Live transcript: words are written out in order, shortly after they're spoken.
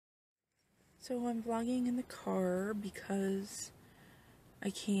So I'm vlogging in the car because I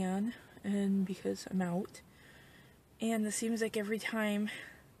can and because I'm out. And it seems like every time,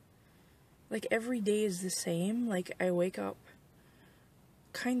 like every day is the same. Like I wake up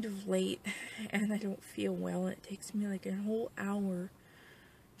kind of late and I don't feel well. It takes me like a whole hour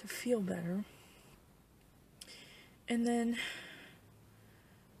to feel better. And then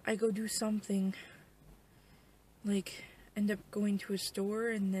I go do something, like end up going to a store,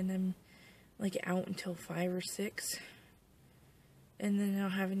 and then I'm like out until 5 or 6, and then I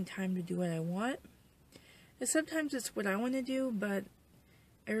don't have any time to do what I want. And sometimes it's what I want to do, but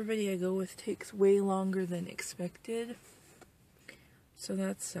everybody I go with takes way longer than expected, so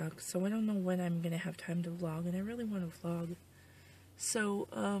that sucks. So I don't know when I'm gonna have time to vlog, and I really want to vlog. So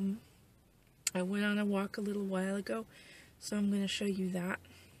I went on a walk a little while ago, so I'm gonna show you that.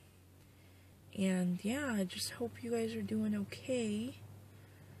 And yeah, I just hope you guys are doing okay.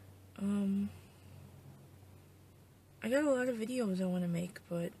 I got a lot of videos I want to make,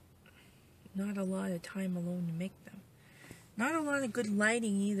 but not a lot of time alone to make them. Not a lot of good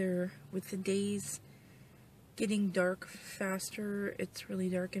lighting either, with the days getting dark faster. It's really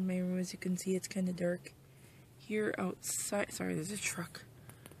dark in my room, as you can see. It's kind of dark here outside. Sorry, there's a truck.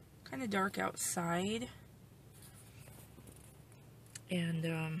 Kind of dark outside.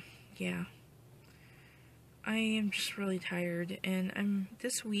 And yeah, I am just really tired, and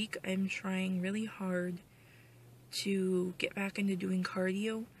this week I'm trying really hard to get back into doing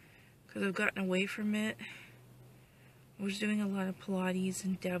cardio because I've gotten away from it. I was doing a lot of Pilates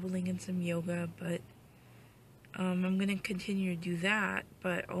and dabbling in some yoga, but I'm going to continue to do that,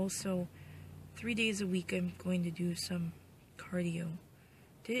 but also 3 days a week I'm going to do some cardio.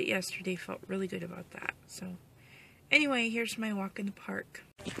 Did it yesterday, felt really good about that. So anyway, here's my walk in the park.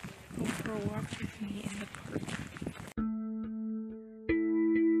 Go for a walk with me in the park.